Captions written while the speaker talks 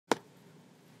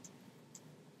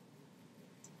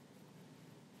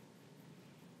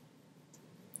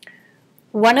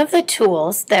One of the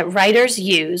tools that writers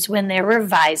use when they're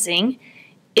revising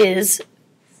is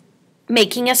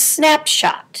making a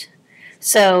snapshot.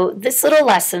 So this little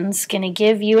lesson's going to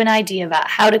give you an idea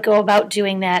about how to go about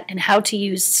doing that and how to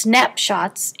use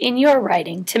snapshots in your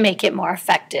writing to make it more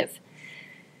effective.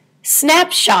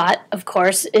 Snapshot, of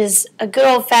course, is a good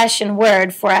old-fashioned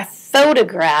word for a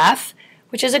photograph,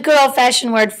 which is a good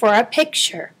old-fashioned word for a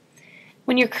picture.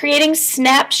 When you're creating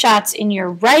snapshots in your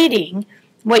writing,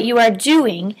 what you are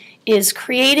doing is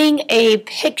creating a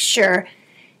picture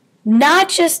not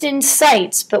just in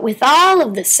sights, but with all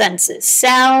of the senses,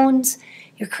 sounds.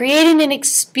 You're creating an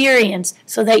experience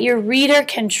so that your reader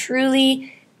can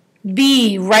truly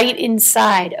be right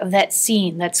inside of that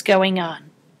scene that's going on.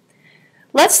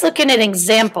 Let's look at an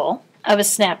example of a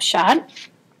snapshot.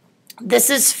 This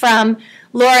is from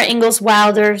Laura Ingalls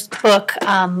Wilder's book,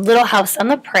 Little House on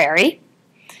the Prairie.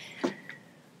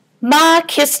 Ma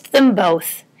kissed them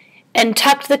both and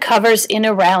tucked the covers in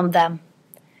around them.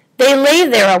 They lay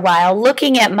there a while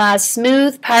looking at Ma's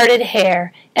smooth parted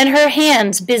hair and her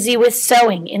hands busy with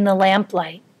sewing in the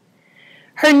lamplight.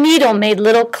 Her needle made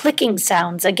little clicking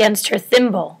sounds against her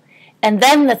thimble, and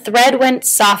then the thread went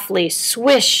softly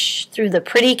swish through the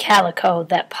pretty calico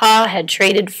that Pa had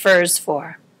traded furs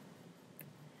for.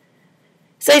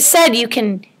 As I said, you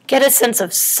can get a sense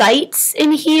of sights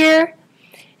in here,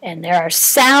 and there are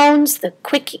sounds, the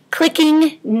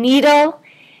clicking needle,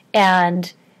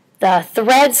 and the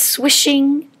thread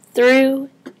swishing through.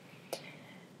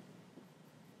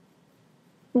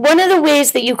 One of the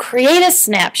ways that you create a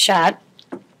snapshot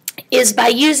is by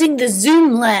using the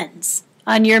zoom lens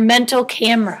on your mental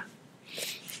camera.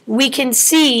 We can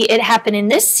see it happen in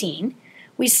this scene.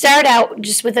 We start out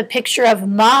just with a picture of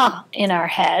Ma in our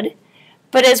head,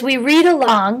 but as we read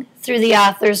along through the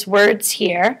author's words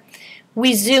here,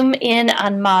 we zoom in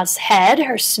on Ma's head,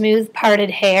 her smooth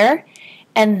parted hair,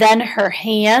 and then her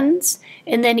hands,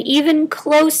 and then even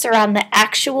closer on the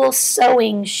actual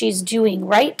sewing she's doing,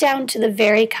 right down to the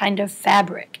very kind of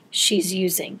fabric she's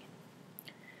using.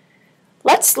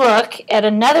 Let's look at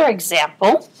another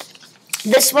example.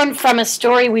 This one from a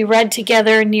story we read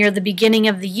together near the beginning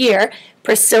of the year,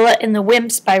 Priscilla and the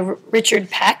Wimps by Richard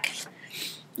Peck.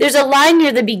 There's a line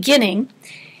near the beginning,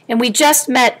 and we just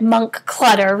met Monk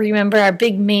Clutter, remember our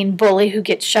big main bully who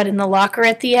gets shut in the locker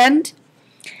at the end?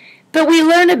 But we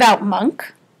learn about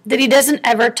Monk, that he doesn't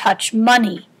ever touch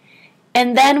money.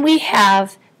 And then we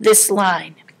have this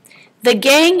line. The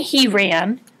gang he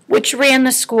ran, which ran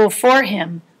the school for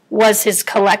him, was his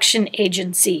collection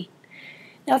agency.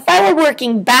 Now, if I were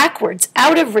working backwards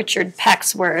out of Richard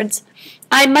Peck's words,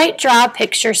 I might draw a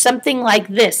picture something like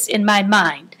this in my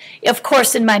mind. Of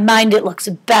course, in my mind it looks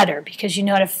better because you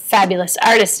know what a fabulous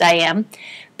artist I am.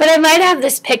 But I might have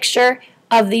this picture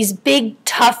of these big,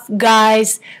 tough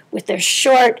guys with their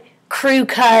short crew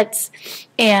cuts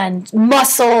and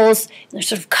muscles. They're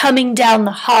sort of coming down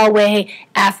the hallway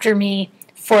after me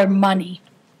for money.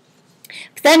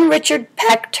 But then Richard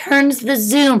Peck turns the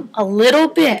zoom a little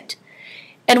bit,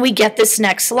 and we get this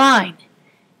next line.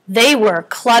 They were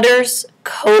Clutter's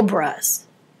Cobras.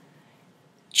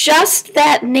 Just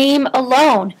that name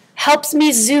alone helps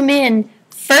me zoom in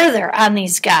further on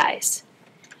these guys.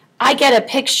 I get a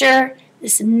picture,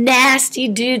 this nasty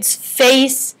dude's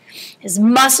face, his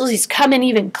muscles, he's coming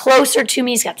even closer to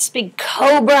me. He's got this big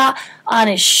cobra on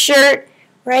his shirt,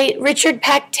 right? Richard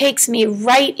Peck takes me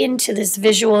right into this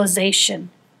visualization.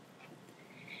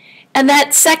 And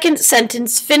that second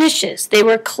sentence finishes. They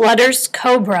were Clutter's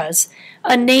Cobras,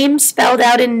 a name spelled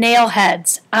out in nail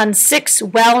heads on 6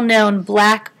 well-known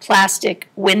black plastic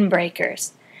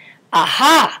windbreakers.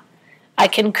 Aha! I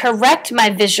can correct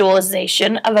my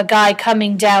visualization of a guy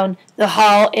coming down the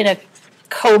hall in a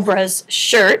cobra's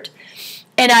shirt,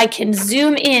 and I can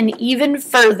zoom in even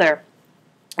further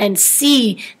and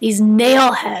see these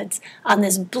nail heads on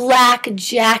this black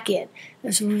jacket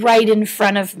that's right in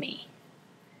front of me.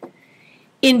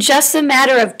 In just a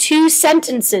matter of 2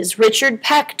 sentences, Richard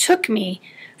Peck took me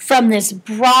from this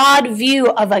broad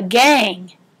view of a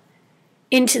gang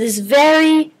into this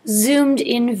very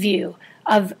zoomed-in view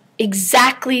of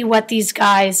exactly what these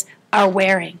guys are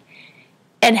wearing.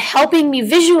 And helping me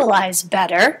visualize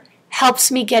better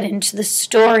helps me get into the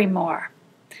story more.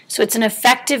 So it's an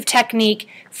effective technique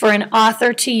for an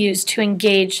author to use to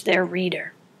engage their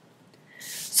reader.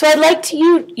 So I'd like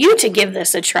you to give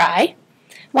this a try.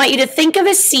 I want you to think of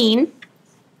a scene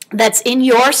that's in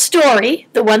your story,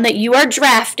 the one that you are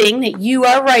drafting, that you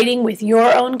are writing with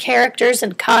your own characters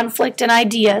and conflict and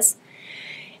ideas.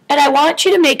 And I want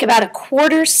you to make about a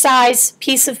quarter-size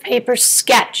piece of paper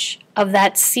sketch of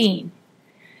that scene.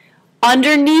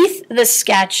 Underneath the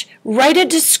sketch, write a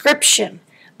description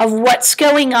of what's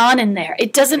going on in there.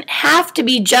 It doesn't have to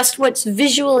be just what's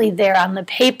visually there on the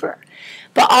paper,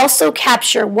 but also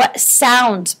capture what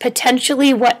sounds,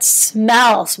 potentially what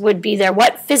smells would be there,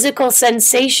 what physical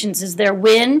sensations. Is there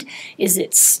wind? Is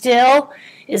it still?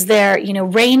 Is there,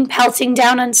 rain pelting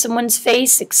down on someone's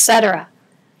face, etc.?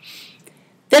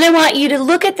 Then I want you to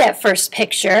look at that first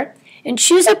picture and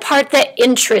choose a part that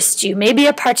interests you, maybe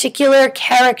a particular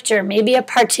character, maybe a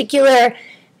particular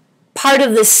part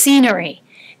of the scenery,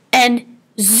 and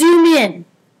zoom in.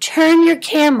 Turn your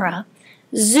camera,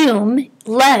 zoom,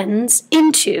 lens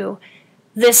into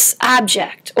this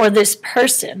object or this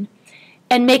person,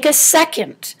 and make a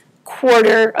second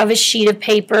quarter of a sheet of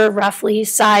paper, roughly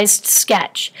sized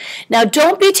sketch. Now,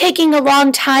 don't be taking a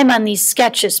long time on these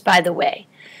sketches, by the way.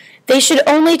 They should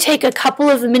only take a couple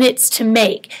of minutes to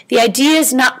make. The idea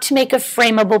is not to make a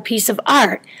frameable piece of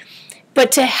art,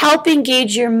 but to help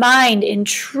engage your mind in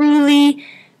truly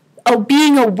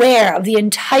being aware of the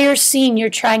entire scene you're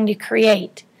trying to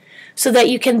create, so that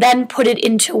you can then put it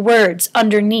into words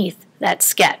underneath that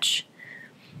sketch.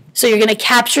 So you're going to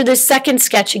capture this second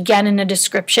sketch again in a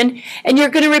description, and you're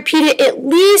going to repeat it at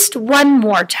least one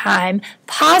more time,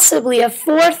 possibly a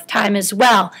fourth time as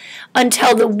well,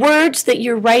 until the words that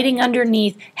you're writing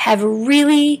underneath have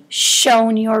really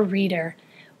shown your reader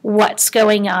what's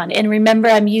going on. And remember,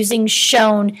 I'm using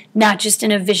shown not just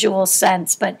in a visual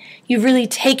sense, but you've really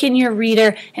taken your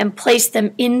reader and placed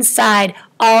them inside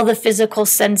all the physical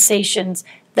sensations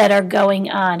that are going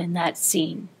on in that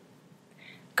scene.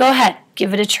 Go ahead,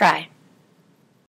 give it a try.